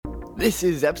This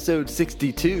is episode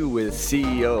 62 with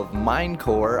CEO of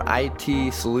Mindcore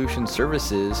IT Solution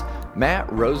Services, Matt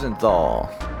Rosenthal.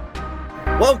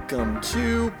 Welcome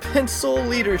to Pencil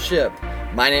Leadership.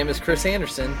 My name is Chris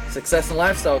Anderson, success and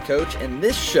lifestyle coach, and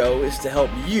this show is to help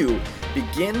you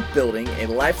begin building a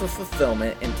life of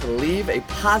fulfillment and to leave a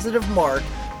positive mark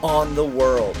on the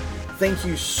world. Thank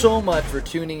you so much for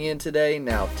tuning in today.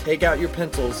 Now take out your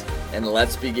pencils and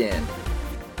let's begin.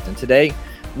 And today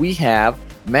we have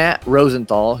Matt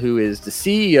Rosenthal, who is the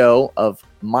CEO of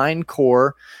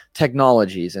Mindcore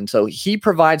Technologies. And so he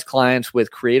provides clients with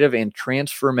creative and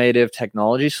transformative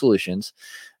technology solutions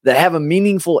that have a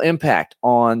meaningful impact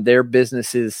on their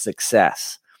business's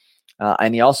success.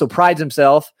 And he also prides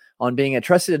himself on being a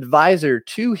trusted advisor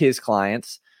to his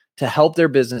clients to help their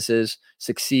businesses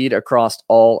succeed across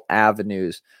all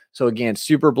avenues. So again,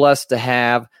 super blessed to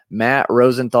have Matt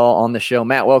Rosenthal on the show.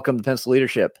 Matt, welcome to Pencil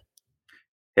Leadership.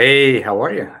 Hey, how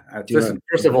are you? Listen,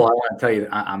 first of all, I want to tell you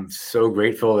I'm so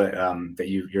grateful that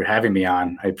you're having me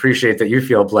on. I appreciate that you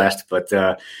feel blessed, but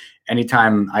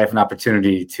anytime I have an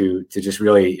opportunity to just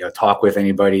really talk with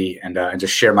anybody and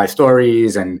just share my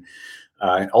stories and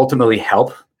ultimately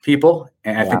help people,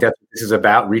 and I think that this is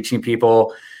about reaching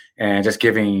people and just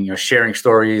giving, sharing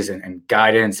stories and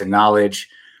guidance and knowledge.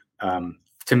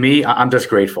 To me, I'm just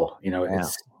grateful.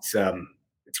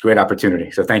 It's a great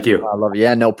opportunity. So thank you. I love it.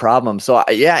 Yeah, no problem. So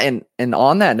and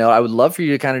on that note, I would love for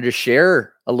you to kind of just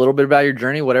share a little bit about your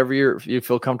journey, whatever you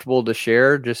feel comfortable to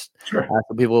share, just Sure.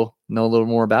 So people know a little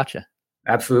more about you.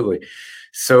 Absolutely.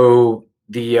 So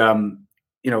the,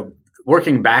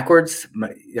 working backwards,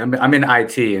 I'm in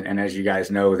IT, and as you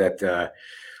guys know that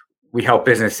we help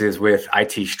businesses with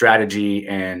IT strategy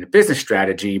and business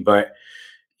strategy, but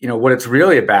what it's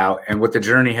really about and what the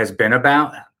journey has been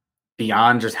about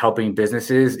beyond just helping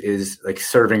businesses is like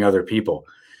serving other people.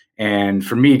 And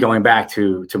for me, going back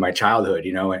to my childhood,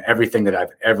 and everything that I've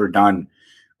ever done,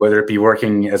 whether it be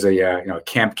working as a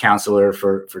camp counselor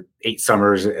for 8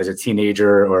 summers as a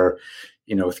teenager, or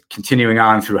continuing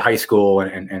on through high school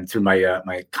and through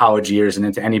my college years and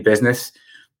into any business,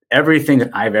 everything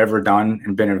that I've ever done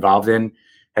and been involved in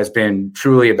has been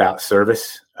truly about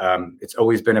service. It's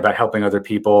always been about helping other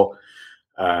people.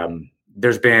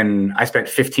 I spent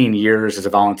 15 years as a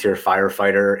volunteer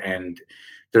firefighter, and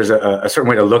there's a certain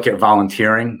way to look at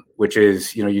volunteering, which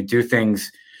is, you do things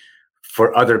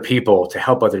for other people to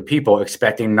help other people,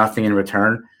 expecting nothing in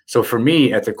return. So for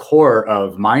me, at the core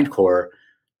of Mindcore,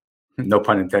 no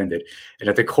pun intended, and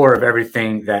at the core of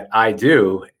everything that I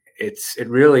do, it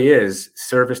really is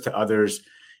service to others.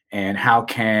 And how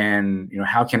can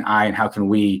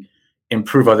we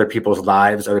improve other people's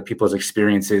lives, other people's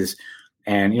experiences?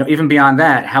 And, even beyond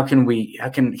that,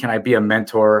 can I be a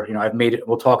mentor?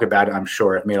 We'll talk about it, I'm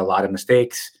sure. I've made a lot of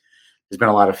mistakes. There's been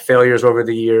a lot of failures over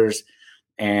the years.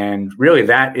 And really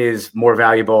that is more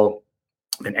valuable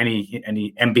than any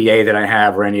MBA that I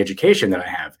have or any education that I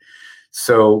have.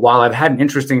 So while I've had an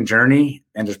interesting journey,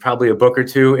 and there's probably a book or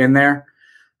two in there,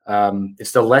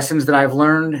 it's the lessons that I've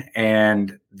learned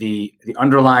and the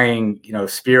underlying,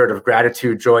 spirit of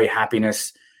gratitude, joy,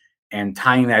 happiness, and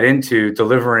tying that into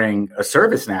delivering a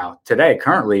service now today,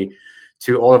 currently,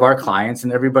 to all of our clients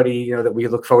and everybody, that we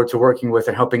look forward to working with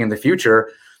and helping in the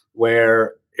future,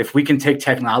 where if we can take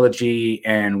technology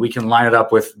and we can line it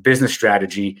up with business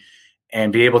strategy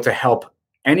and be able to help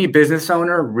any business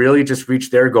owner really just reach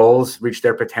their goals, reach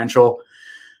their potential,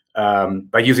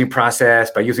 by using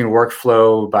process, by using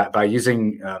workflow, by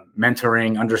using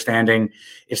mentoring, understanding.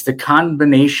 It's the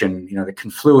combination, the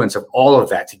confluence of all of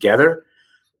that together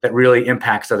that really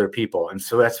impacts other people. And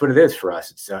so that's what it is for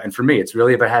us. And for me, it's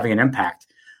really about having an impact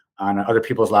on other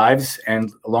people's lives.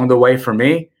 And along the way, for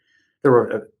me, there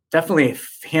were definitely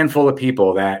a handful of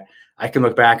people that I can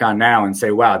look back on now and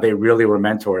say, wow, they really were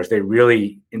mentors. They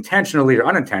really intentionally or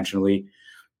unintentionally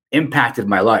impacted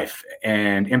my life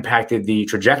and impacted the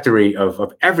trajectory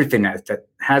of everything that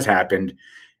has happened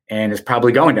and is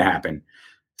probably going to happen.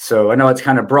 So I know it's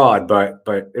kind of broad, but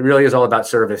it really is all about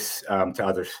service to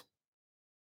others.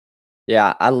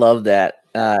 Yeah, I love that.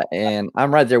 And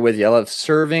I'm right there with you. I love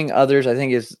serving others. I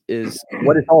think is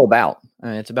what it's all about. I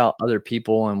mean, it's about other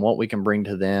people and what we can bring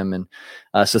to them.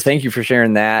 And so thank you for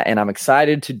sharing that. And I'm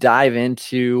excited to dive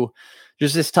into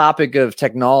just this topic of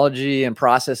technology and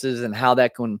processes and how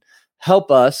that can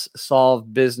help us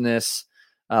solve business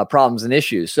problems and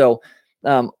issues. So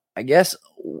I guess,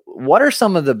 what are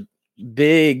some of the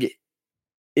big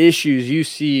issues you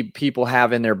see people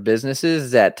have in their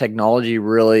businesses that technology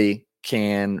really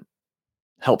can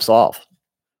help solve?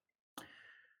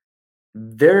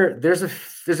 There's a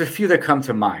few that come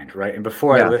to mind, right? And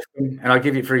before I Yeah. list them, and I'll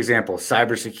give you, for example,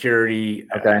 cybersecurity.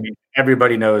 I Okay. mean,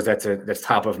 everybody knows that's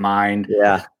top of mind.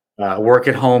 Yeah. Work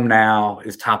at home now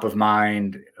is top of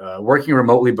mind. Working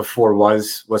remotely before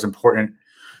was important,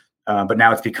 but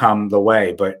now it's become the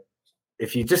way. But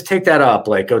if you just take that up,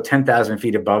 like go 10,000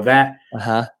 feet above that,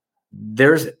 Uh-huh.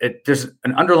 there's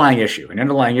an underlying issue. An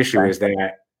underlying issue Okay. is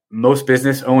that most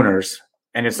business owners,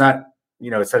 and it's not,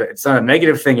 it's not a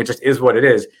negative thing. It just is what it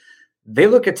is. They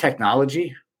look at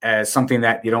technology as something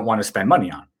that you don't want to spend money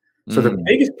on. So the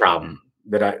biggest problem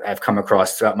that I've come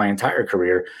across throughout my entire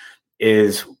career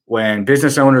is when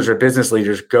business owners or business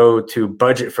leaders go to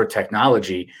budget for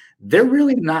technology, they're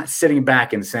really not sitting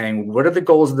back and saying, what are the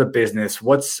goals of the business?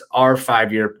 What's our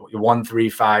 5-year, 1, 3,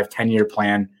 5, 10-year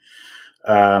plan?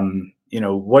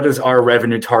 What is our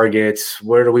revenue targets?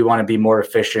 Where do we want to be more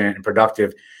efficient and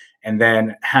productive? And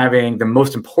then having the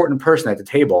most important person at the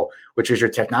table, which is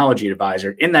your technology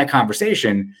advisor, in that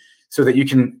conversation so that you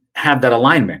can have that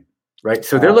alignment, right?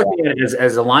 So they're looking at it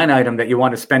as a line item that you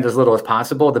want to spend as little as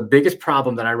possible. The biggest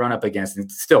problem that I run up against,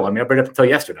 and still, I brought it up until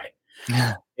yesterday,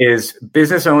 is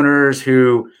business owners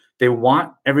who they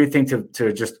want everything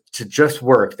to just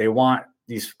work. They want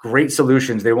these great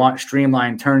solutions. They want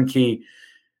streamlined, turnkey,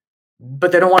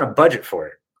 but they don't want to budget for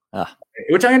it.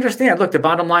 Which I understand. Look, the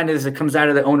bottom line is it comes out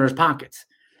of the owner's pockets.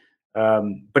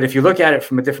 But if you look at it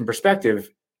from a different perspective,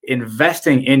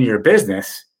 investing in your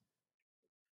business,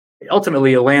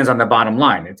 ultimately it lands on the bottom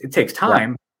line. It takes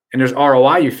time and there's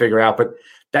ROI you figure out, but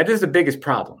that is the biggest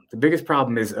problem. The biggest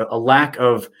problem is a lack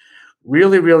of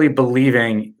really, really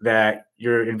believing that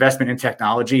your investment in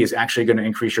technology is actually going to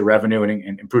increase your revenue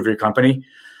and improve your company.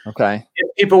 Okay.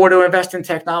 If people were to invest in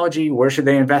technology, where should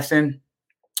they invest in?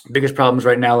 Biggest problems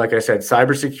right now, like I said,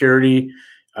 cybersecurity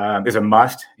is a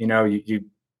must. You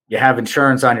have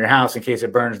insurance on your house in case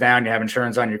it burns down. You have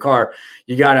insurance on your car.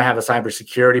 You got to have a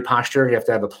cybersecurity posture. You have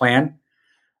to have a plan.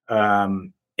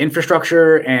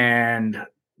 Infrastructure, and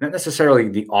not necessarily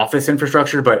the office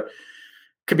infrastructure, but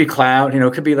could be cloud.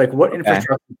 It could be like what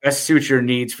infrastructure best suits your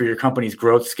needs for your company's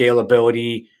growth,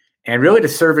 scalability, and really to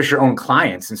service your own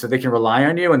clients. And so they can rely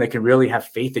on you and they can really have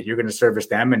faith that you're going to service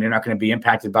them and you're not going to be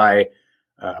impacted by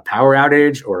a power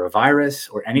outage or a virus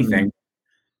or anything.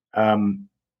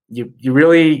 You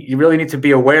really need to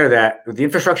be aware that the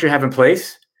infrastructure you have in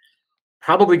place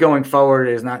probably going forward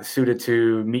is not suited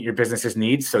to meet your business's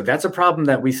needs. So that's a problem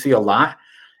that we see a lot.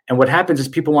 And what happens is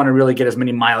people want to really get as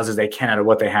many miles as they can out of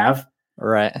what they have.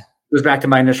 Right. It goes back to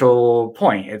my initial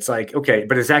point. It's like, okay,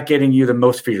 but is that getting you the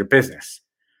most for your business?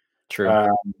 True.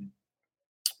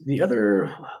 The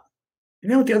other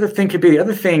thing could be, the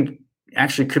other thing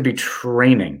actually could be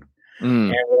training. And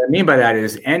what I mean by that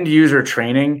is end user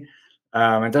training.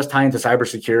 It does tie into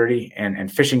cybersecurity and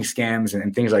phishing scams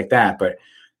and things like that. But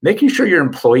making sure your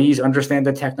employees understand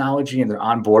the technology and they're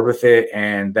on board with it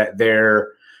and that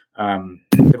they're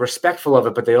respectful of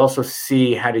it, but they also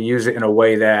see how to use it in a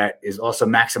way that is also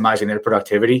maximizing their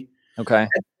productivity. Okay.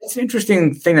 That's an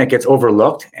interesting thing that gets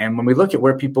overlooked. And when we look at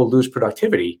where people lose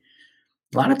productivity,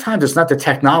 a lot of times it's not the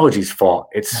technology's fault.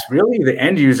 It's really the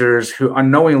end users who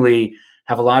unknowingly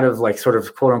have a lot of like sort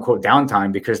of quote unquote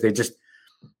downtime because they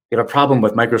have a problem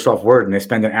with Microsoft Word and they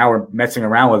spend an hour messing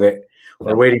around with it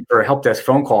or waiting for a help desk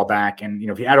phone call back. And,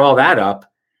 if you add all that up,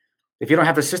 if you don't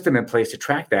have a system in place to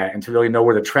track that and to really know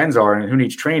where the trends are and who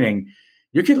needs training,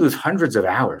 you could lose hundreds of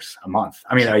hours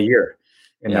a year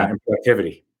in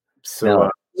productivity. So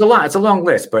it's a lot. It's a long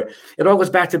list, but it all goes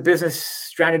back to business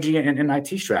strategy and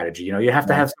IT strategy. You have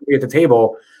to have somebody at the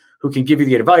table who can give you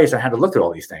the advice on how to look at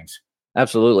all these things.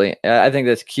 Absolutely. I think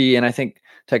that's key. And I think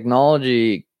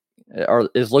technology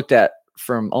is looked at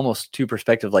from almost two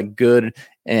perspectives, like good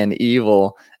and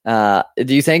evil. Do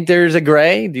you think there's a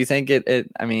gray? Do you think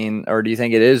or do you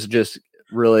think it is just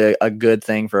really a good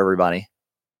thing for everybody?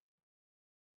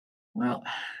 Well,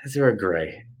 is there a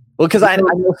gray? Well, because I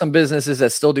know some businesses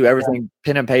that still do everything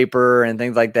pen and paper and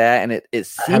things like that. And it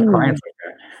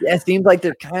seems like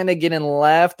they're kind of getting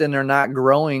left and they're not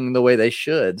growing the way they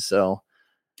should. So,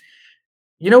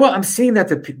 you know what? I'm seeing that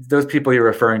those people you're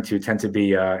referring to tend to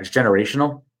be it's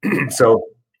generational. So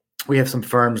we have some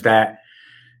firms that,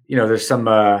 there's some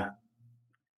of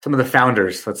the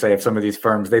founders, let's say, of some of these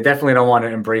firms, they definitely don't want to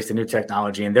embrace the new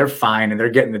technology and they're fine and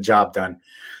they're getting the job done.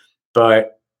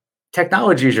 But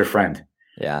technology is your friend.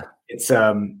 Yeah. It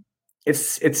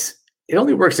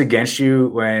only works against you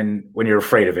when you're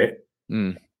afraid of it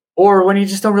or when you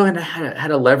just don't really know how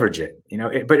to leverage it,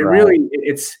 but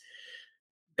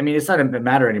I mean, it's not a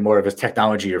matter anymore if it's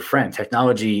technology your friend.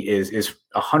 Technology is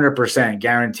 100%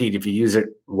 guaranteed if you use it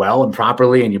well and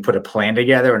properly, and you put a plan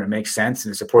together and it makes sense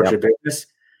and it supports your business.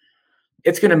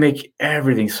 It's going to make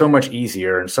everything so much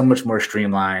easier and so much more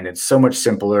streamlined and so much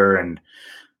simpler. And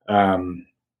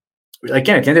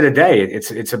again, at the end of the day,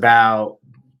 it's about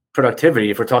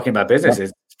productivity. If we're talking about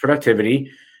businesses, it's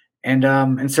productivity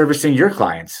and servicing your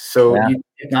clients. So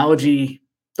technology.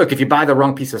 Look, if you buy the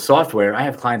wrong piece of software, I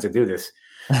have clients that do this.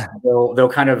 They'll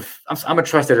kind of. I'm a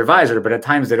trusted advisor, but at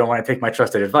times they don't want to take my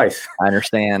trusted advice. I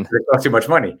understand. It costs too much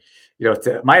money.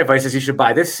 My advice is you should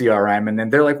buy this CRM, and then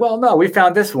they're like, "Well, no, we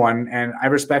found this one," and I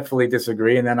respectfully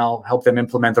disagree, and then I'll help them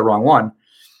implement the wrong one.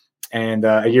 And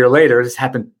a year later, this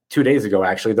happened 2 days ago.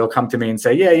 Actually, they'll come to me and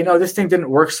say, "Yeah, this thing didn't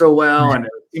work so well," and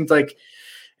it seems like,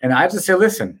 and I have to say,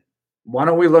 "Listen, why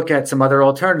don't we look at some other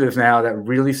alternatives now that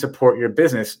really support your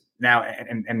business now?"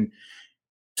 And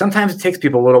sometimes it takes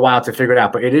people a little while to figure it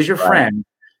out, but it is your friend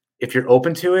if you're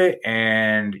open to it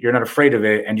and you're not afraid of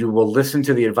it, and you will listen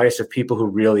to the advice of people who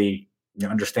really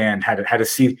understand how to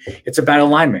see. It's about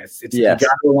alignment. You got to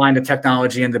align the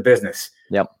technology and the business.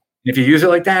 Yep. And if you use it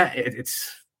like that,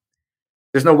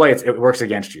 there's no way it works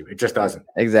against you. It just doesn't.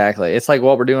 Exactly. It's like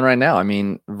what we're doing right now. I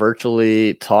mean,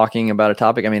 virtually talking about a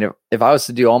topic. I mean, if I was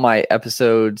to do all my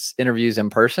interviews in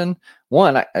person,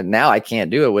 one, now I can't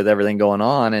do it with everything going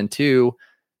on. And two,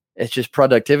 it's just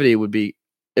productivity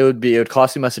it would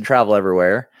cost too much to travel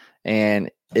everywhere. And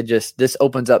this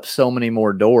opens up so many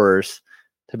more doors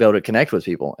to be able to connect with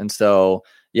people. And so,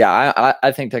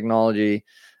 I think technology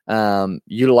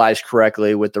utilized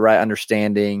correctly with the right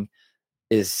understanding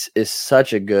is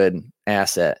such a good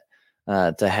asset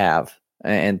to have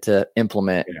and to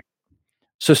implement. Yeah.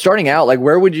 So starting out, like,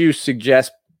 where would you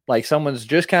suggest, like, someone's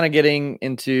just kind of getting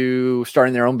into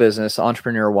starting their own business,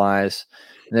 entrepreneur wise,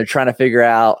 and they're trying to figure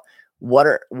out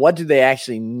what do they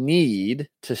actually need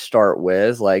to start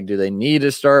with? Like, do they need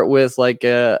to start with like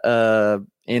a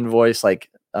invoice, like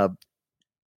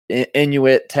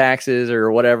Inuit taxes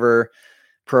or whatever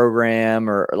program,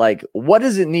 or like, what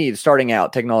does it need starting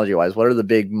out technology wise? What are the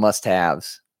big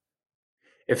must-haves?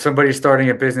 If somebody's starting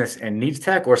a business and needs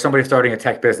tech, or somebody starting a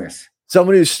tech business?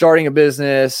 Somebody who's starting a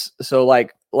business. So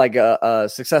like a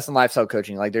success and lifestyle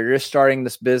coaching, like they're just starting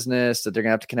this business that they're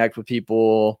gonna have to connect with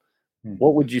people.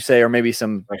 What would you say, or maybe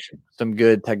some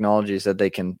good technologies that they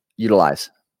can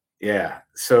utilize? Yeah.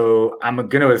 So I'm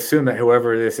going to assume that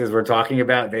whoever this is we're talking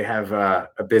about, they have a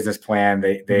business plan.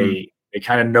 They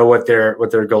kind of know what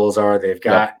their goals are. They've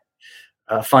got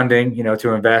funding,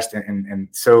 to invest. And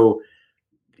so,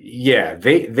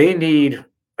 they need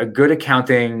a good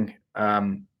accounting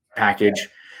package,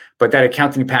 but that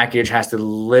accounting package has to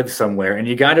live somewhere. And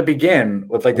you got to begin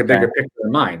with the bigger picture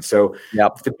in mind. So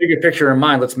the bigger picture in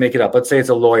mind, let's make it up. Let's say it's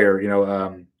a lawyer,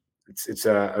 it's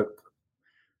a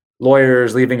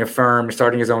lawyer's leaving a firm,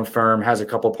 starting his own firm, has a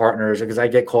couple partners, because I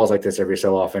get calls like this every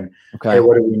so often. Okay. Hey,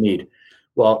 what do we need?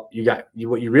 Well,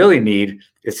 what you really need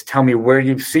is to tell me where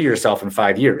you see yourself in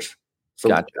 5 years. So,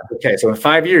 gotcha. Okay. So in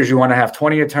 5 years, you want to have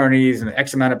 20 attorneys and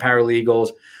X amount of paralegals.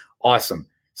 Awesome.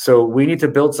 So we need to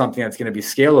build something that's going to be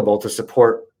scalable to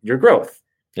support your growth.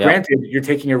 Yep. Granted, you're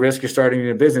taking a risk, you're starting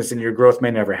a business, and your growth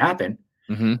may never happen,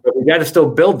 but we got to still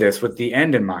build this with the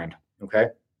end in mind. Okay.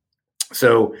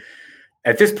 So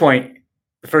at this point,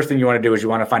 the first thing you want to do is you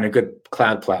want to find a good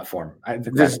cloud platform.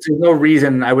 There's no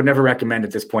reason, I would never recommend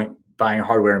at this point buying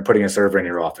hardware and putting a server in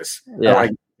your office. Yeah. I don't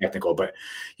like technical, but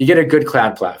you get a good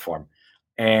cloud platform.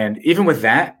 And even with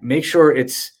that, make sure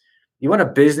you want a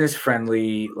business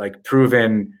friendly,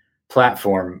 proven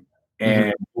platform.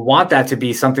 And you want that to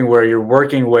be something where you're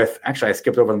working with, actually, I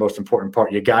skipped over the most important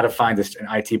part. You got to find an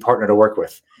IT partner to work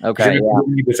with. Okay. You don't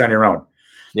need this on your own.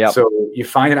 Yeah. So you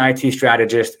find an IT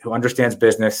strategist who understands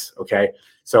business. Okay.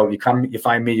 So you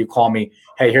find me, you call me.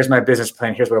 Hey, here's my business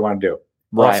plan. Here's what I want to do.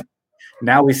 Right. Awesome.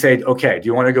 Now we say, okay, do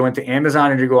you want to go into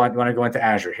Amazon or do you want to go into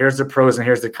Azure? Here's the pros and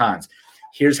here's the cons.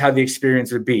 Here's how the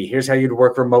experience would be. Here's how you'd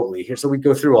work remotely. So we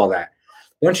go through all that.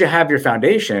 Once you have your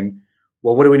foundation,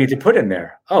 well, what do we need to put in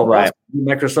there? Oh, right.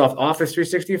 Microsoft Office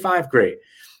 365. Great.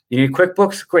 You need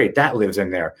QuickBooks? Great. That lives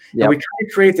in there. Yep. And we try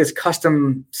to create this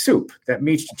custom soup that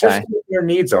meets just what your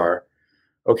needs are.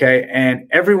 Okay. And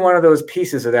every one of those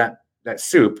pieces of that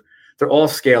soup, they're all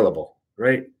scalable,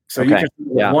 right? So you can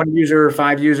one user,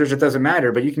 5 users, it doesn't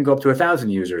matter, but you can go up to 1,000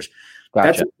 users. Gotcha.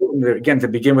 That's important, again, to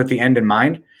begin with the end in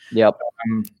mind. Yep.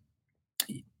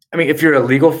 I mean, if you're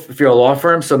a law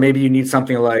firm, so maybe you need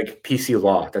something like PC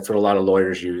Law. That's what a lot of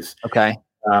lawyers use. Okay.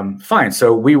 Fine.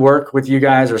 So we work with you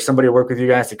guys, or somebody will work with you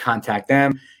guys to contact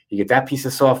them. You get that piece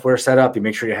of software set up. You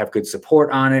make sure you have good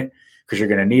support on it because you're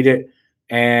going to need it.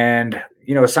 And,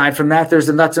 aside from that, there's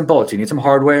the nuts and bolts. You need some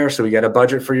hardware. So we got a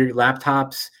budget for your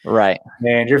laptops. Right.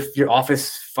 And your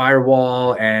office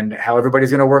firewall and how everybody's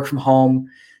going to work from home.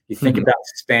 You think about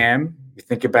spam. You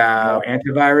think about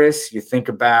antivirus. You think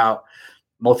about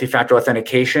multi-factor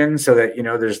authentication so that,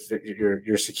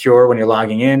 you're secure when you're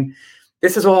logging in.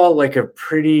 This is all like a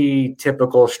pretty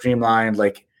typical streamlined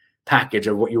package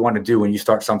of what you want to do when you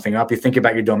start something up. You think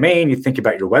about your domain. You think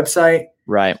about your website.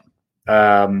 Right.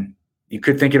 You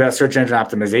could think about search engine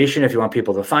optimization if you want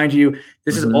people to find you.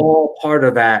 This is all part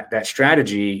of that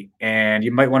strategy, and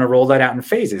you might want to roll that out in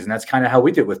phases. And that's kind of how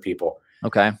we do it with people.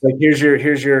 Okay. Like here's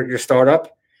your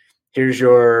startup. Here's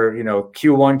your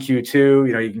Q1,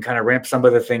 Q2. You can kind of ramp some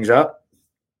of the things up.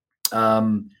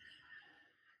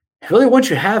 Really, once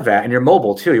you have that, and you're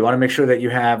mobile too, you want to make sure that you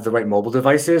have the right mobile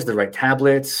devices, the right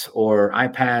tablets or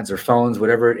iPads or phones,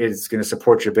 whatever is going to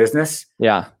support your business.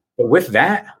 Yeah. But with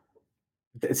that,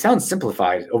 it sounds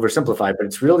oversimplified, but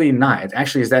it's really not. It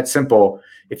actually is that simple.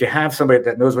 If you have somebody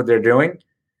that knows what they're doing,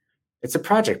 it's a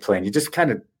project plan. You just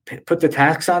kind of put the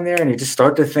tasks on there and you just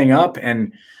start the thing up.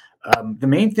 And the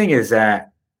main thing is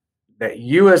that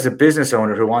you as a business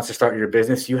owner who wants to start your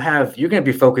business, you're going to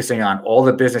be focusing on all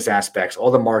the business aspects,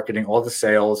 all the marketing, all the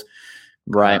sales,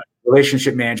 right,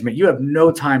 relationship management. You have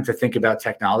no time to think about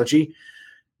technology.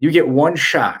 You get one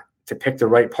shot to pick the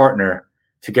right partner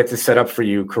to get this set up for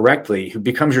you correctly, who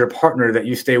becomes your partner that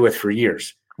you stay with for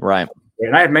years. Right.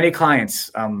 And I have many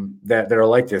clients that are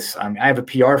like this. I have a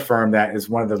PR firm that is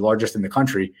one of the largest in the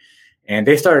country, and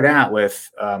they started out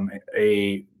with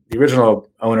the original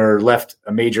owner left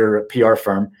a major PR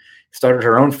firm, started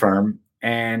her own firm,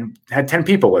 and had 10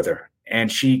 people with her. And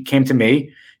she came to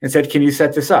me and said, "Can you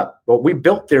set this up?" Well, we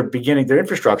built their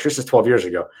infrastructure. This is 12 years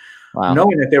ago,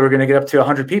 knowing that they were going to get up to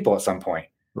 100 people at some point.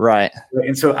 Right.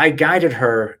 And so I guided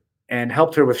her and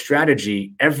helped her with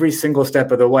strategy every single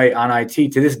step of the way on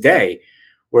IT to this day,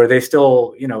 where they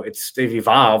still, they've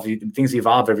evolved. Things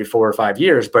evolve every 4 or 5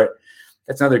 years, but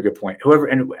that's another good point.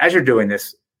 And as you're doing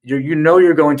this,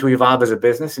 you're going to evolve as a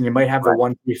business, and you might have the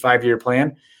 1, 3, 5 year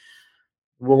plan.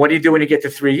 Well, what do you do when you get to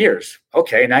 3 years?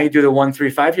 Okay, now you do the 1, 3,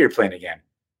 5 year plan again,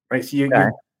 right? So you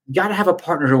got to have a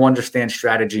partner who understands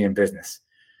strategy and business.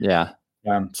 Yeah.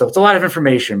 So it's a lot of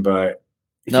information, but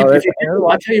I'll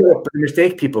tell you what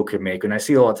mistake people could make, and I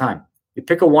see it all the time. You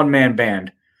pick a one-man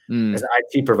band as an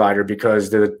IT provider because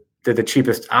they're the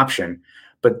cheapest option,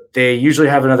 but they usually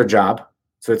have another job,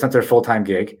 so it's not their full-time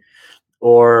gig,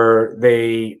 or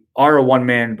they are a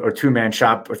one-man or two-man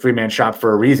shop or three-man shop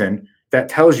for a reason. That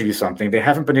tells you something. They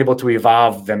haven't been able to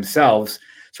evolve themselves,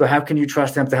 so how can you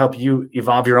trust them to help you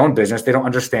evolve your own business? They don't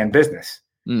understand business.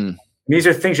 These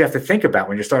are things you have to think about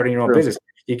when you're starting your own business.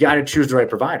 You got to choose the right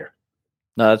provider.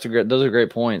 No, those are great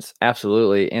points.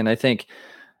 Absolutely. And I think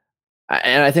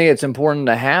it's important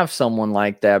to have someone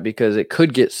like that, because it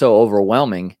could get so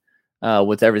overwhelming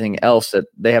with everything else that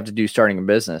they have to do starting a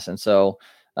business. And so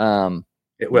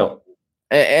it will.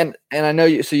 And I know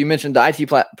you mentioned the IT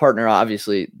partner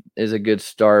obviously is a good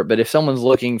start, but if someone's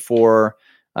looking for,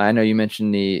 I know you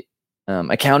mentioned the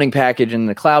accounting package and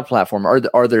the cloud platform,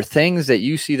 are there things that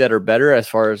you see that are better as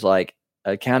far as like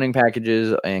accounting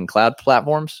packages and cloud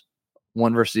platforms,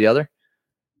 one versus the other?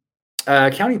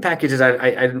 Accounting packages,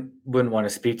 I wouldn't want to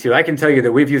speak to. I can tell you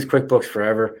that we've used QuickBooks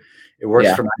forever. It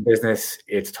works for my business.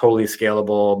 It's totally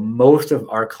scalable. Most of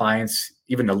our clients,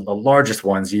 even the largest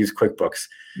ones, use QuickBooks.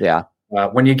 Yeah.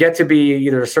 When you get to be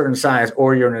either a certain size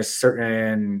or you're in a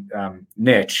certain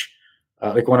niche,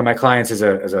 like one of my clients is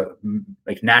a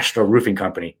national roofing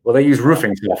company. Well, they use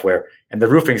roofing software, and the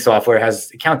roofing software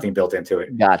has accounting built into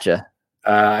it. Gotcha.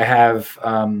 I have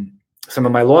some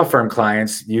of my law firm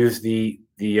clients use the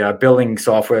billing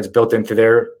software that's built into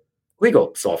their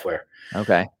legal software.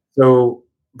 Okay. So,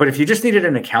 but if you just needed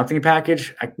an accounting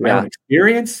package, my own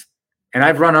experience, and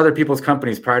I've run other people's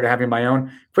companies prior to having my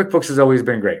own, QuickBooks has always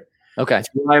been great. Okay. It's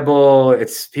reliable.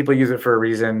 People use it for a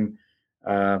reason.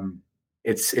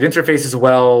 It interfaces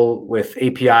well with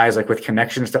APIs, like with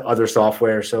connections to other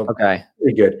software. So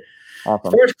pretty good. Awesome.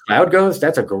 As far as cloud goes,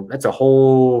 that's a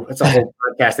whole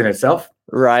podcast in itself.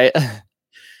 Right.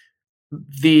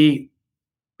 The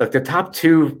top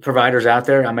two providers out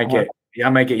there, I might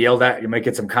get yelled at. You might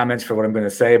get some comments for what I'm going to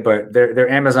say, but they're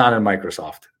Amazon and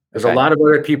Microsoft. There's a lot of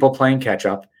other people playing catch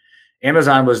up.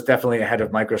 Amazon was definitely ahead of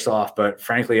Microsoft, but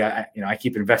frankly, I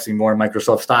keep investing more in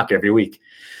Microsoft stock every week.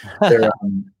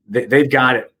 They've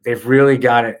got it. They've really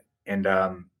got it. And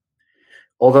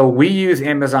although we use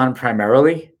Amazon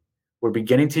primarily, we're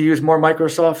beginning to use more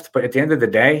Microsoft. But at the end of the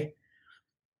day,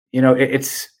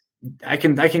 it's I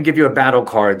can give you a battle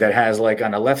card that has like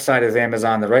on the left side is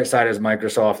Amazon, the right side is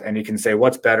Microsoft, and you can say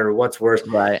what's better, what's worse.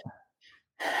 Right.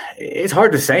 It's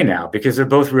hard to say now because they're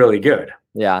both really good.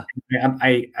 Yeah.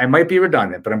 I might be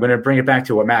redundant, but I'm going to bring it back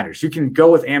to what matters. You can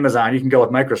go with Amazon, you can go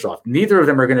with Microsoft. Neither of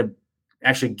them are going to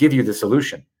actually give you the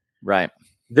solution. Right.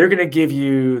 They're going to give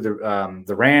you the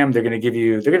RAM. They're going to give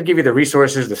you the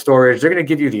resources, the storage. They're going to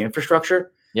give you the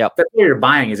infrastructure. Yep. That's what you're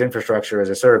buying is infrastructure as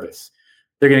a service.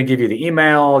 They're going to give you the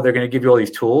email. They're going to give you all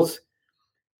these tools.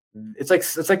 It's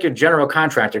like your general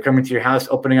contractor coming to your house,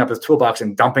 opening up his toolbox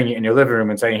and dumping it in your living room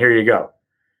and saying, "Here you go."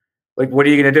 Like, what are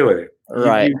you going to do with it?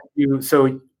 Right.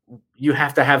 So you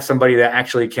have to have somebody that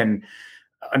actually can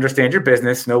understand your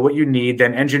business, know what you need,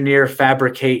 then engineer,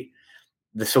 fabricate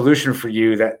the solution for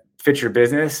you that fits your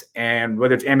business. And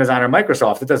whether it's Amazon or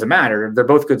Microsoft, it doesn't matter. They're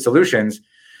both good solutions.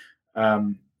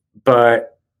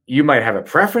 But you might have a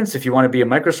preference. If you want to be a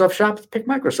Microsoft shop, pick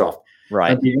Microsoft.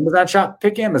 Right. Be an Amazon shop,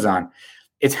 pick Amazon.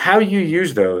 It's how you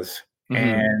use those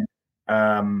and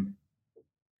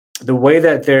the way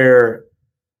that they're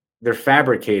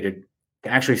fabricated to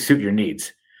actually suit your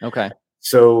needs. Okay.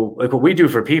 So like what we do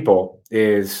for people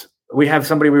is we have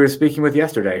somebody we were speaking with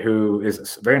yesterday who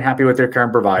is very unhappy with their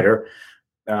current provider.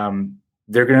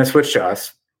 They're going to switch to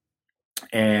us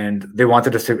and they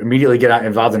wanted us to immediately get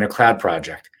involved in a cloud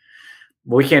project.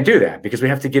 Well, we can't do that because we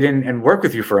have to get in and work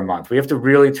with you for a month. We have to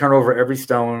really turn over every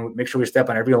stone, make sure we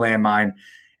step on every landmine,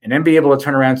 and then be able to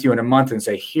turn around to you in a month and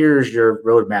say, here's your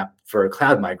roadmap for a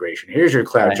cloud migration. Here's your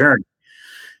cloud journey.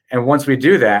 And once we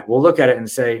do that, we'll look at it and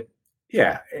say,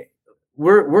 yeah,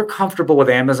 we're comfortable with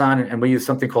Amazon and we use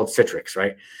something called Citrix,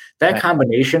 right? That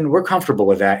combination, we're comfortable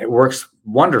with that. It works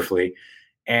wonderfully.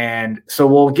 And so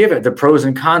we'll give it the pros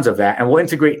and cons of that. And we'll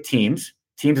integrate Teams.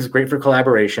 Teams is great for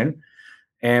collaboration.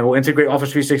 And we'll integrate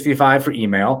Office 365 for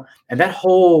email. And that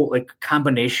whole like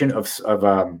combination of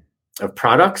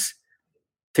products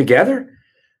together,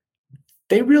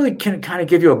 they really can kind of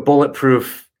give you a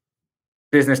bulletproof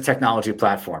business technology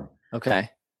platform. Okay.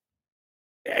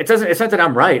 It's not that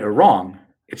I'm right or wrong.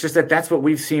 It's just that that's what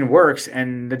we've seen works.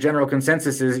 And the general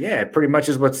consensus is, yeah, it pretty much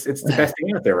is it's the best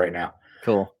thing out there right now.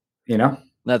 Cool. You know?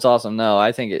 That's awesome. No,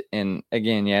 I think it, and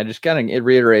again, yeah, just kind of, it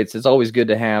reiterates, it's always good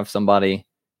to have somebody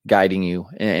guiding you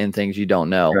in things you don't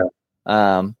know.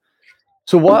 Right.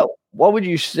 So what would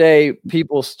you say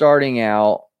people starting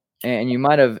out, and you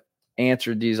might have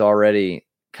answered these already,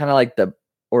 kind of like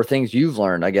or things you've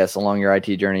learned, I guess, along your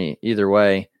IT journey, either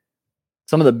way,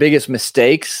 some of the biggest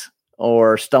mistakes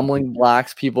or stumbling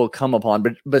blocks people come upon,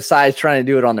 but besides trying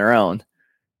to do it on their own?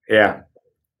 Yeah.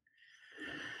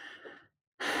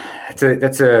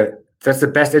 That's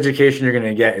the best education you're going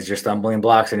to get is your stumbling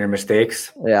blocks and your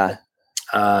mistakes. Yeah.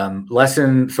 One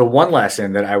lesson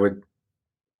that I would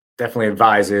definitely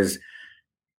advise is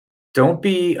don't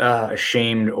be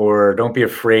ashamed or don't be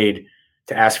afraid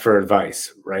to ask for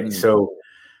advice. Right. Mm-hmm. So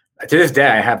to this day,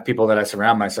 I have people that I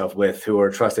surround myself with who are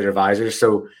trusted advisors.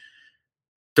 So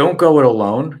don't go it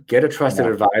alone. Get a trusted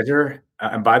advisor.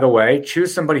 And by the way,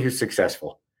 choose somebody who's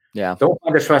successful. Yeah. Don't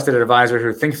find a trusted advisor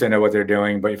who thinks they know what they're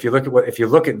doing. But if you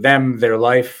look at them, their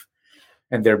life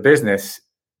and their business,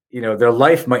 their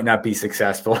life might not be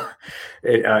successful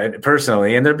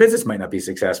personally, and their business might not be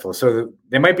successful. So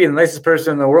they might be the nicest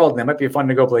person in the world and they might be fun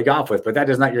to go play golf with, but that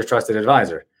is not your trusted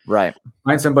advisor. Right.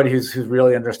 Find somebody who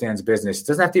really understands business. It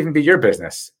doesn't have to even be your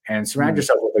business, and surround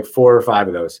yourself with like 4 or 5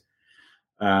 of those.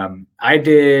 I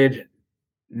did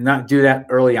not do that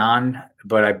early on,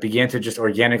 but I began to just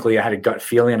organically, I had a gut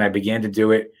feeling and I began to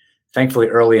do it thankfully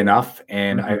early enough.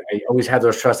 And I always had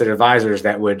those trusted advisors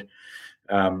that would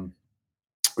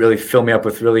really fill me up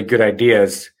with really good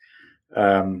ideas.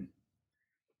 I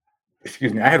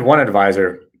had one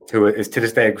advisor who is to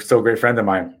this day still a great friend of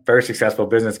mine, very successful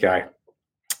business guy,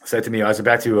 said to me, I was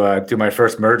about to do my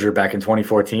first merger back in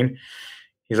 2014.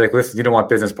 He's like, listen, you don't want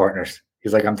business partners.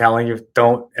 He's like, I'm telling you,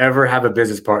 don't ever have a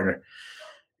business partner.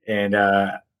 And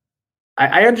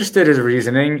I understood his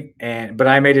reasoning, but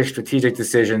I made a strategic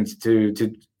decision to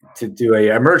do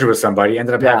a merger with somebody.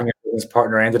 Ended up having a business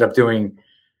partner. I ended up doing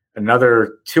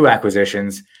another 2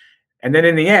 acquisitions, and then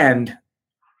in the end,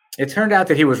 it turned out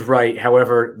that he was right.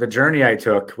 However, the journey I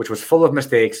took, which was full of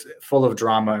mistakes, full of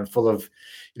drama, and full of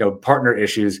partner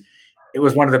issues, it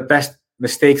was one of the best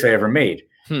mistakes I ever made.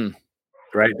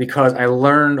 Right, because I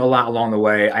learned a lot along the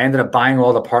way. I ended up buying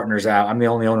all the partners out. I'm the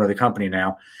only owner of the company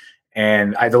now.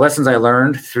 And the lessons I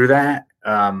learned through that,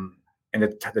 and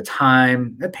the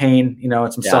time, the pain,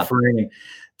 and some suffering, and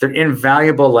they're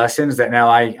invaluable lessons that now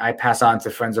I pass on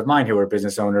to friends of mine who are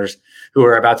business owners who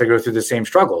are about to go through the same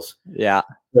struggles. Yeah.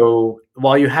 So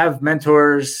while you have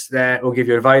mentors that will give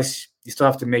you advice, You still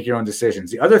have to make your own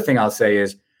decisions. The other thing I'll say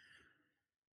is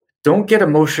don't get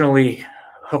emotionally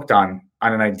hooked on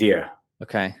an idea.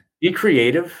 Okay. Be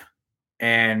creative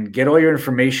and get all your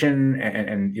information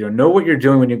and know what you're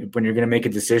doing when you're going to make a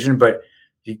decision, but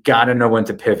you got to know when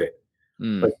to pivot.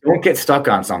 But don't get stuck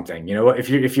on something.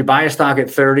 If you buy a stock at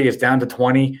 30, it's down to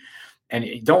 20, and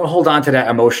don't hold on to that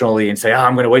emotionally and say,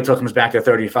 I'm going to wait till it comes back to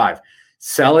 35.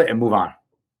 Sell it and move on.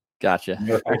 Gotcha.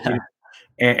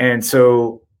 And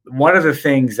so one of the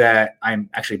things that I'm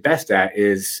actually best at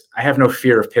is I have no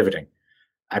fear of pivoting.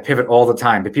 I pivot all the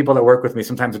time. The people that work with me,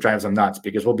 sometimes it drives them nuts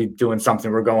because we'll be doing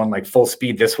something. We're going like full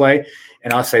speed this way.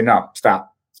 And I'll say, no,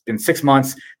 stop. It's been 6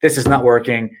 months. This is not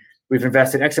working. We've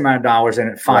invested X amount of dollars in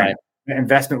it. Fine. Right. The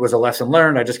investment was a lesson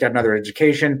learned. I just got another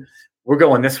education. We're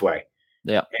going this way.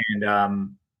 Yeah. And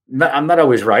I'm not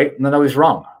always right. I'm not always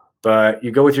wrong, but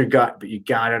you go with your gut, but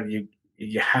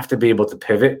you have to be able to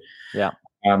pivot. Yeah.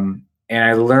 And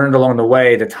I learned along the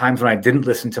way the times when I didn't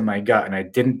listen to my gut and I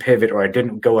didn't pivot or I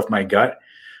didn't go with my gut,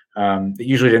 it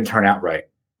usually didn't turn out right.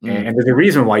 And there's a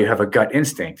reason why you have a gut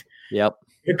instinct. Yep.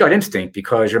 Your gut instinct,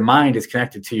 because your mind is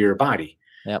connected to your body.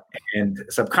 Yep. And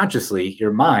subconsciously,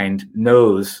 your mind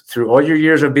knows through all your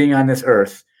years of being on this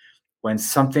earth when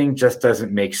something just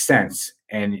doesn't make sense.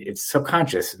 And it's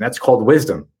subconscious, and that's called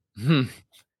wisdom. Mm-hmm.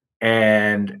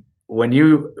 And when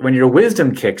your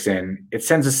wisdom kicks in, it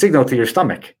sends a signal to your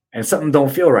stomach and something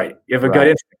don't feel right. You have a gut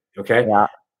instinct, okay? Yeah.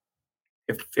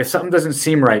 If something doesn't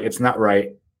seem right, it's not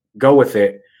right. Go with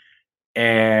it.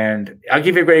 And I'll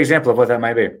give you a great example of what that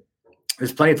might be.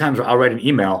 There's plenty of times where I'll write an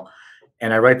email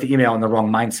and I write the email in the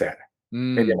wrong mindset.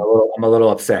 Maybe I'm a little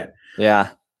upset. Yeah.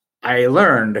 I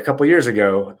learned a couple of years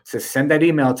ago to send that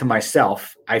email to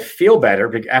myself. I feel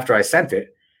better after I sent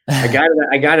it. I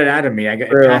got it out of me. It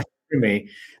passed through me.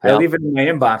 Yep. I leave it in my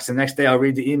inbox. The next day I'll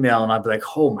read the email and I'll be like,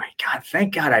 oh my God,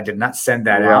 thank God I did not send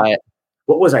that out.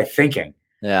 What was I thinking?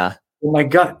 Yeah. Well, my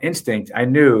gut instinct, I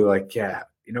knew like, yeah,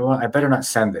 you know what? I better not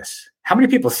send this. How many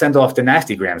people send off the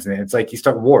nasty grams? And it's like you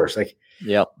start wars. Like,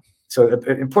 yep. So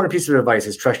an important piece of advice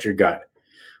is trust your gut.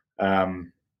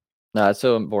 No, it's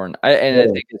so important. I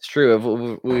think it's true.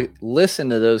 If we listen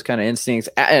to those kind of instincts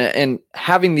and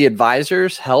having the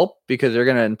advisors help because they're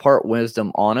going to impart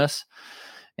wisdom on us.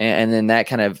 And then that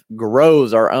kind of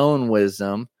grows our own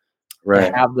wisdom. Right.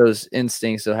 To have those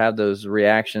instincts, to have those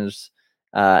reactions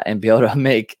and be able to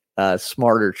make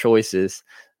smarter choices,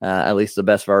 at least the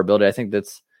best of our ability. I think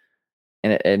that's,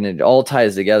 and it all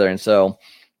ties together. And so,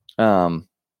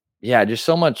 just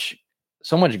so much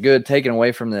good taken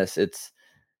away from this. It's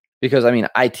because, I mean,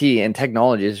 IT and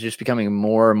technology is just becoming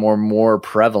more and more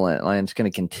prevalent. And it's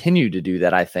going to continue to do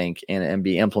that, I think, and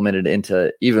be implemented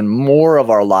into even more of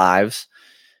our lives.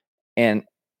 And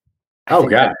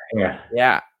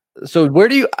yeah. So where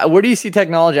do you see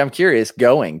technology? I'm curious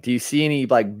going. Do you see any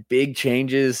like big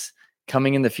changes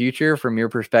coming in the future from your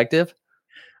perspective?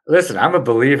 Listen, I'm a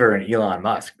believer in Elon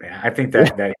Musk, man. I think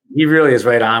that he really is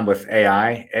right on with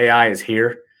AI. AI is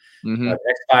here. Mm-hmm. The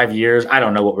next 5 years, I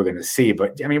don't know what we're going to see,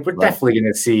 but I mean, we're definitely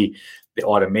going to see the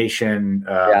automation,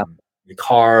 the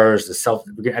cars,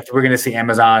 we're going to see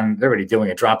Amazon. They're already doing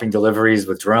it, dropping deliveries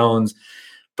with drones.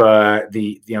 But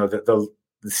the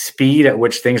speed at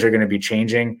which things are going to be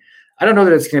changing, I don't know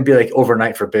that it's going to be like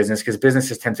overnight for business because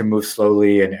businesses tend to move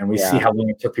slowly, and we see how long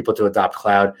it took people to adopt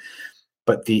cloud.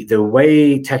 But the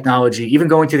way technology, even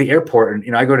going to the airport,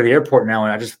 and I go to the airport now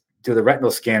and I just do the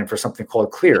retinal scan for something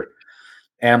called Clear.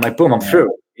 And I'm like, boom, I'm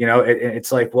through.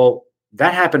 It's like, well,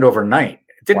 that happened overnight.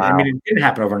 It didn't. Wow. I mean, it didn't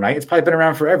happen overnight. It's probably been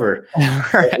around forever.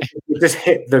 Right. It just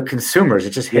hit the consumers. It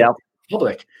just hit the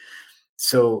public.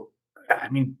 So, I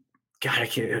mean, God, I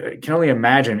can only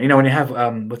imagine. When you have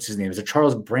what's his name? Is it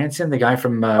Charles Branson, the guy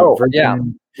from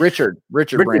Virgin? Richard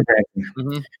Branson.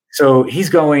 Mm-hmm. So he's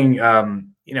going.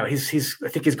 He's. I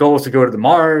think his goal is to go to the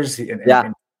Mars.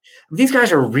 And these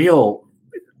guys are real.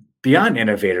 Beyond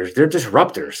innovators, they're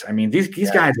disruptors. I mean, these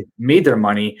guys made their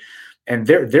money, and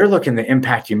they're looking to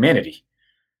impact humanity.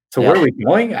 So where are we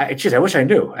going? I wish I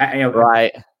knew.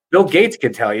 Right. Bill Gates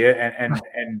could tell you, and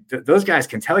those guys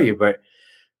can tell you. But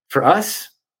for us,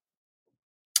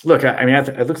 look, I mean,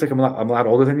 it looks like I'm a lot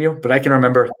older than you, but I can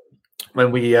remember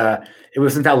when it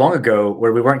wasn't that long ago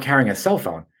where we weren't carrying a cell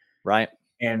phone, right?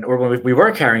 Or when we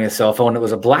were carrying a cell phone, it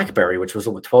was a BlackBerry, which was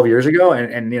 12 years ago,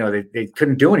 and they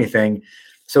couldn't do anything.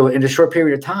 So in a short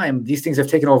period of time, these things have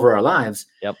taken over our lives.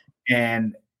 Yep.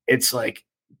 And it's like,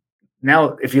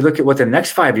 now, if you look at what the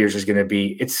next 5 years is going to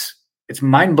be, it's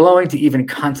mind blowing to even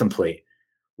contemplate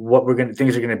what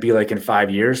things are going to be like in 5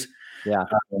 years. Yeah.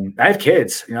 I have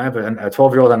kids, I have a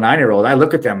 12-year-old and a 9-year-old. I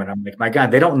look at them and I'm like, my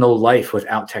God, they don't know life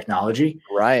without technology.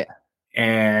 Right.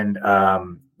 And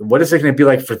what is it going to be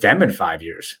like for them in 5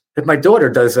 years? But my daughter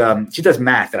does, she does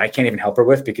math that I can't even help her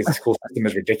with because the school system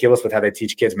is ridiculous with how they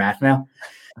teach kids math now.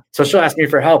 So she'll ask me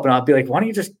for help and I'll be like, why don't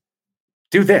you just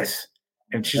do this?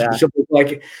 And she'll be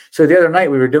like, so the other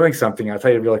night we were doing something, I'll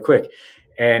tell you really quick.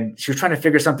 And she was trying to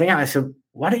figure something out. I said,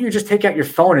 why don't you just take out your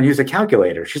phone and use a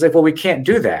calculator? She's like, well, we can't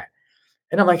do that.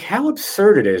 And I'm like, how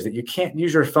absurd it is that you can't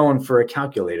use your phone for a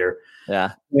calculator.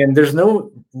 Yeah. And there's no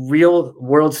real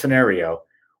world scenario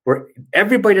where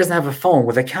everybody doesn't have a phone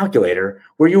with a calculator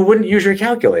where you wouldn't use your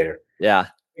calculator. Yeah.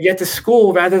 Yet the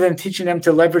school, rather than teaching them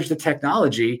to leverage the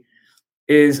technology,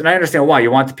 and I understand why you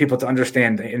want the people to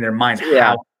understand in their minds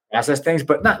how to process things,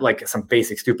 but not like some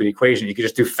basic stupid equation you could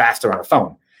just do faster on a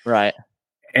phone. Right.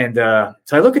 And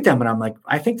so I look at them and I'm like,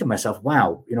 I think to myself,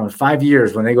 wow, in 5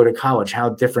 years when they go to college, how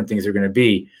different things are going to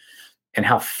be and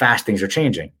how fast things are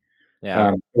changing.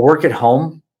 Yeah. Work at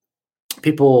home,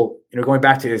 people, going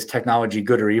back to is technology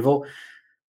good or evil?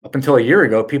 Up until a year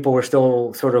ago, people were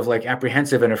still sort of like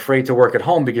apprehensive and afraid to work at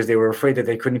home because they were afraid that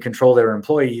they couldn't control their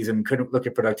employees and couldn't look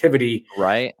at productivity.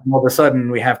 Right. And all of a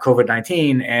sudden we have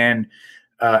COVID-19 and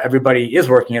everybody is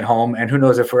working at home, and who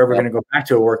knows if we're ever going to go back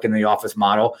to a work in the office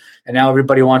model. And now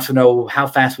everybody wants to know how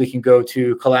fast we can go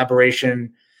to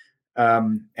collaboration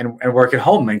and work at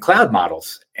home and cloud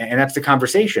models. And that's the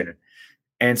conversation.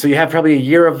 And so you have probably a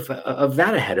year of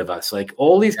that ahead of us. Like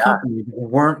all these companies that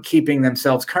weren't keeping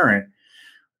themselves current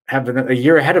have a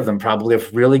year ahead of them probably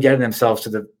of really getting themselves to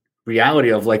the reality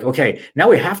of like, okay, now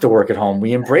we have to work at home.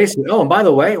 We embrace it. Oh, and by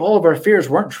the way, all of our fears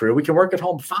weren't true. We can work at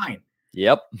home fine.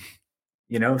 Yep.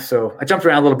 So I jumped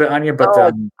around a little bit on you,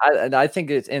 but I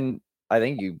think I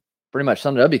think you pretty much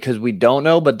summed it up because we don't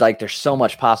know, but like there's so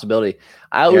much possibility.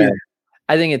 I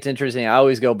think it's interesting. I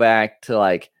always go back to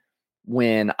like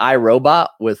when iRobot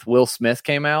with Will Smith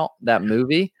came out, that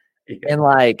movie, and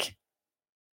like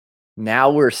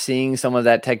now we're seeing some of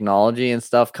that technology and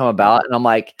stuff come about, and I'm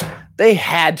like, they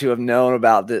had to have known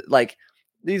about this. Like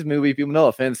these movie people, no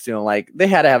offense to them, like they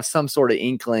had to have some sort of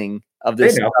inkling of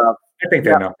this stuff. I think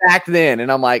they know back then.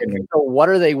 And I'm like, so what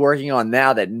are they working on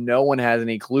now that no one has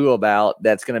any clue about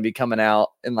that's going to be coming out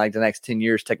in like the next 10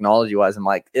 years technology wise? I'm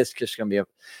like, it's just going to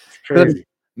be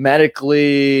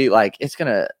medically, like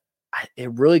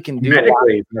it really can do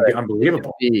medically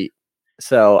unbelievable.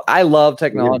 So I love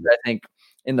technology. I think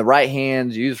in the right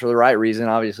hands, used for the right reason,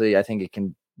 obviously, I think it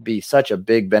can be such a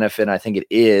big benefit. And I think it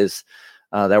is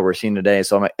that we're seeing today.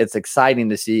 So it's exciting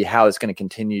to see how it's going to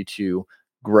continue to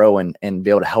grow and be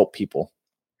able to help people.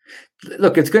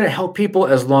 Look, it's going to help people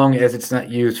as long as it's not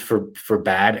used for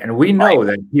bad. And we know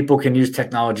that people can use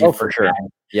technology for sure. Bad.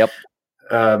 Yep.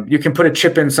 You can put a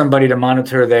chip in somebody to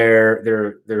monitor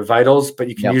their vitals, but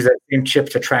you can use that same chip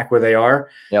to track where they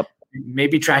are. Yep.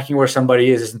 Maybe tracking where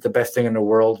somebody is isn't the best thing in the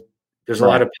world. There's a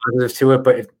lot of positives to it,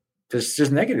 but there's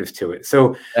just negatives to it.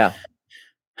 So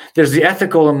there's the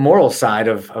ethical and moral side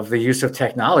of the use of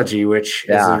technology, which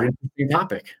is an interesting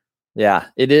topic. Yeah,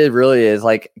 it really is.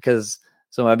 Like, because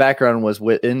so my background was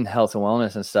in health and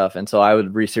wellness and stuff. And so I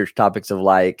would research topics of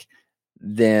like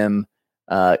them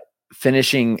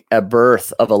finishing a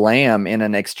birth of a lamb in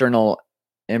an external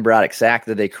embryonic sac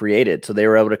that they created. So they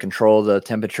were able to control the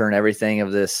temperature and everything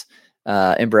of this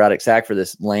embryonic sac for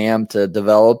this lamb to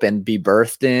develop and be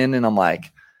birthed in. And I'm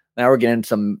like, now we're getting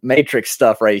some Matrix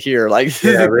stuff right here. Like,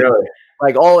 really.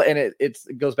 Like and it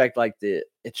goes back to like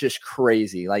it's just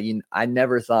crazy. Like I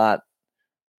never thought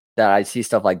that I'd see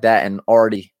stuff like that, and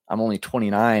already I'm only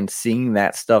 29, seeing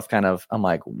that stuff I'm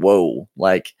like, whoa,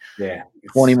 like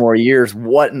 20 more years.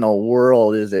 What in the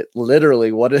world is it?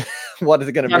 Literally, what is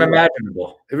it going to be?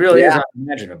 Unimaginable. It really is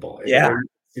unimaginable.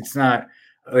 It's not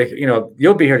like,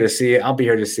 you'll be here to see it. I'll be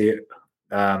here to see it.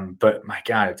 But my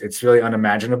God, it's really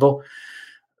unimaginable.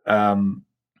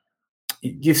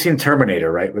 You've seen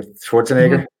Terminator, right, with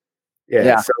Schwarzenegger? Mm-hmm.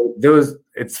 Yeah. So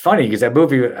it's funny because that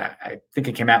movie, I think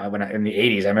it came out in the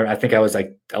 80s. I think I was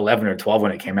like 11 or 12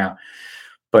 when it came out.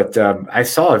 But I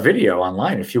saw a video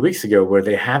online a few weeks ago where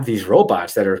they have these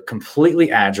robots that are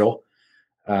completely agile,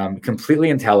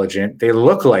 completely intelligent. They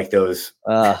look like those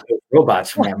robots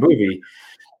from that movie.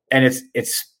 And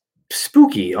it's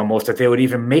spooky almost that they would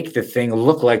even make the thing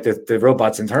look like the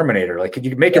robots in Terminator. Like, could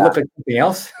you make it look like something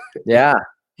else? Yeah.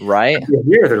 Right.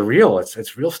 Here, they're real.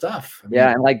 It's real stuff.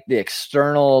 And like the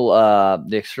external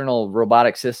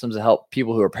robotic systems that help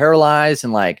people who are paralyzed,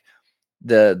 and like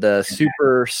the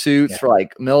super suits for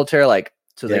like military, like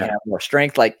so they have more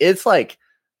strength. Like it's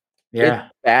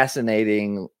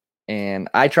fascinating, and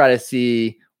I try to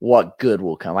see what good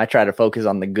will come. I try to focus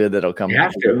on the good that'll come. You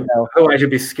have to. Otherwise, you'll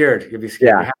be scared. You'll be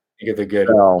scared. You have to get the good.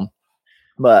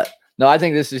 But No, I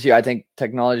think this is huge. I think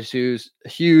technology is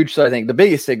huge. So I think the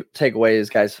biggest takeaway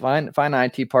is, guys, find an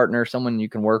IT partner, someone you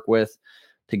can work with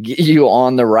to get you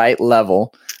on the right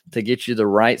level, to get you the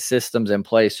right systems in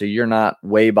place so you're not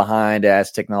way behind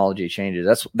as technology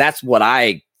changes. That's what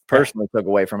I personally took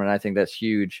away from it. I think that's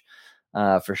huge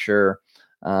for sure.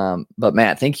 But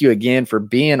Matt, thank you again for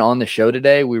being on the show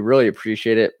today. We really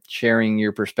appreciate it, sharing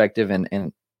your perspective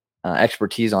and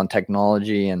expertise on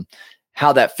technology and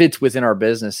how that fits within our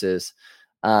businesses.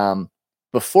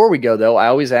 Before we go, though, I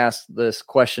always ask this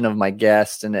question of my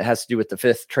guests, and it has to do with the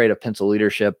 5th trait of Pencil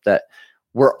leadership, that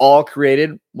we're all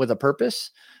created with a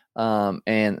purpose,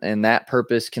 and that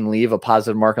purpose can leave a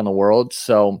positive mark on the world.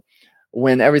 So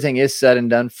when everything is said and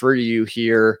done for you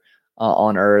here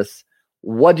on Earth,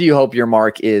 what do you hope your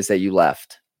mark is that you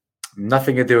left?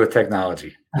 Nothing to do with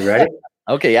technology. You ready?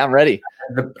 Okay, I'm ready.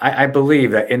 I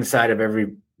believe that inside of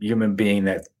every human being,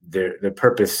 that the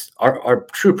purpose, our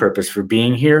true purpose for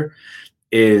being here,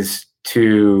 is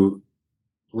to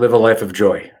live a life of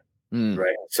joy.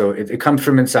 Right. So it comes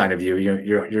from inside of you.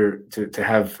 You're to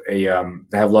have to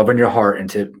have love in your heart and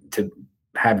to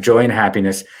have joy and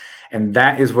happiness. And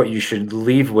that is what you should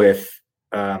leave with.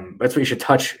 That's what you should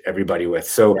touch everybody with.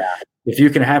 So if you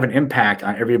can have an impact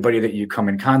on everybody that you come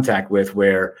in contact with,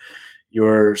 where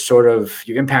you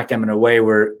impact them in a way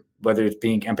where, whether it's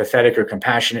being empathetic or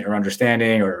compassionate or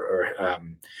understanding or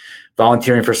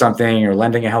volunteering for something or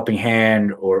lending a helping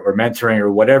hand or mentoring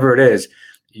or whatever it is,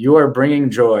 you are bringing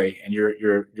joy, and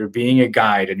you're being a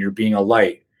guide, and you're being a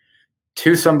light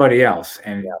to somebody else.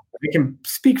 And I can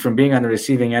speak from being on the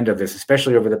receiving end of this,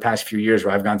 especially over the past few years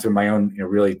where I've gone through my own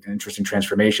really interesting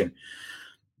transformation.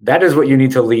 That is what you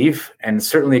need to leave. And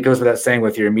certainly it goes without saying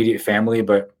with your immediate family,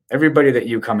 but everybody that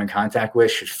you come in contact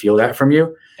with should feel that from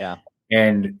you. Yeah.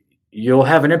 And you'll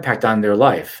have an impact on their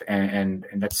life. And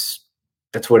that's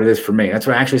what it is for me. That's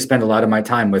why I actually spend a lot of my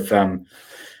time with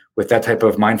that type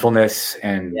of mindfulness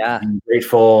and being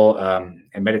grateful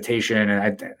and meditation.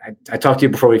 And I talked to you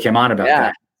before we came on about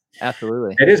that.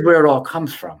 Absolutely. That is where it all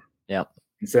comes from. Yeah.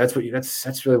 And so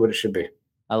that's really what it should be.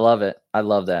 I love it. I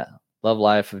love that. Love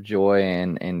life of joy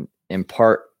and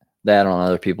impart that on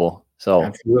other people. So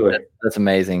absolutely. That's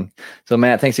amazing. So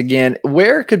Matt, thanks again.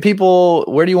 Where do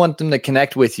you want them to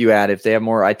connect with you at if they have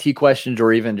more IT questions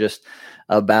or even just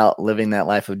about living that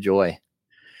life of joy?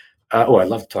 I'd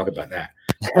love to talk about that.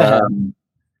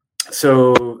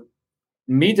 So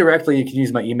me directly, you can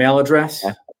use my email address,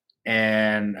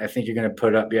 and I think you're going to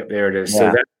put up, there it is. Yeah. So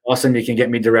that's awesome. You can get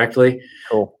me directly.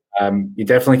 Cool. You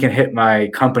definitely can hit my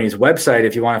company's website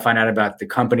if you want to find out about the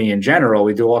company in general.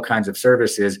 We do all kinds of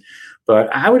services,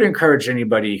 but I would encourage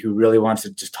anybody who really wants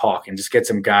to just talk and just get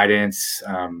some guidance,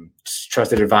 just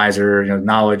trusted advisor,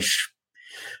 knowledge.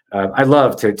 I'd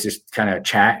love to just kind of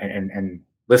chat and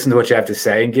listen to what you have to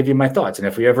say and give you my thoughts. And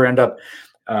if we ever end up,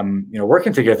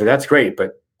 working together, that's great,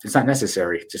 but it's not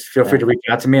necessary. Just feel free to reach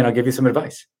out to me and I'll give you some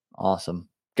advice. Awesome.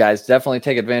 Guys, definitely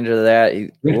take advantage of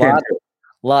that.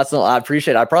 Lots. I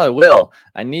appreciate it. I probably will.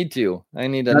 I need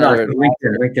another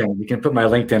LinkedIn. You can put my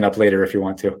LinkedIn up later if you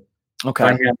want to. Okay.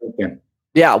 Find me on LinkedIn.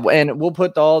 Yeah. And we'll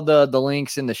put all the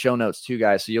links in the show notes too,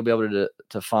 guys. So you'll be able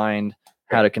to find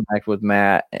how to connect with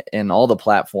Matt and all the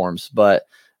platforms, but,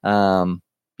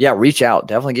 reach out,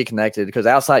 definitely get connected, because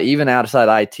outside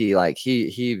IT, like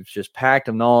he's just packed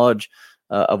of knowledge,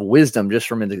 of wisdom, just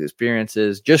from his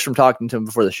experiences, just from talking to him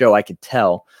before the show. I could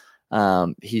tell,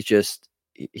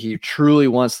 he truly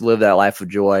wants to live that life of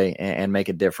joy and make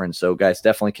a difference. So guys,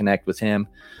 definitely connect with him.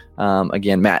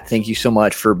 Again, Matt, thank you so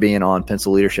much for being on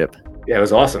Pencil Leadership. Yeah, it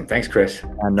was awesome. Thanks, Chris.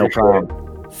 No problem.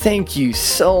 Thank you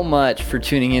so much for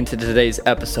tuning into today's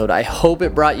episode. I hope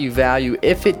it brought you value.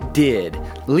 If it did,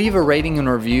 leave a rating and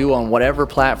review on whatever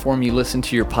platform you listen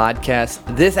to your podcast.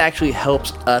 This actually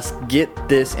helps us get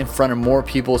this in front of more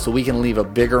people so we can leave a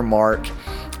bigger mark.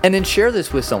 And then share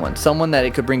this with someone that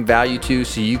it could bring value to,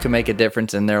 so you can make a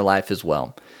difference in their life as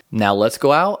well. Now let's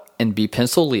go out and be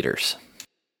pencil leaders.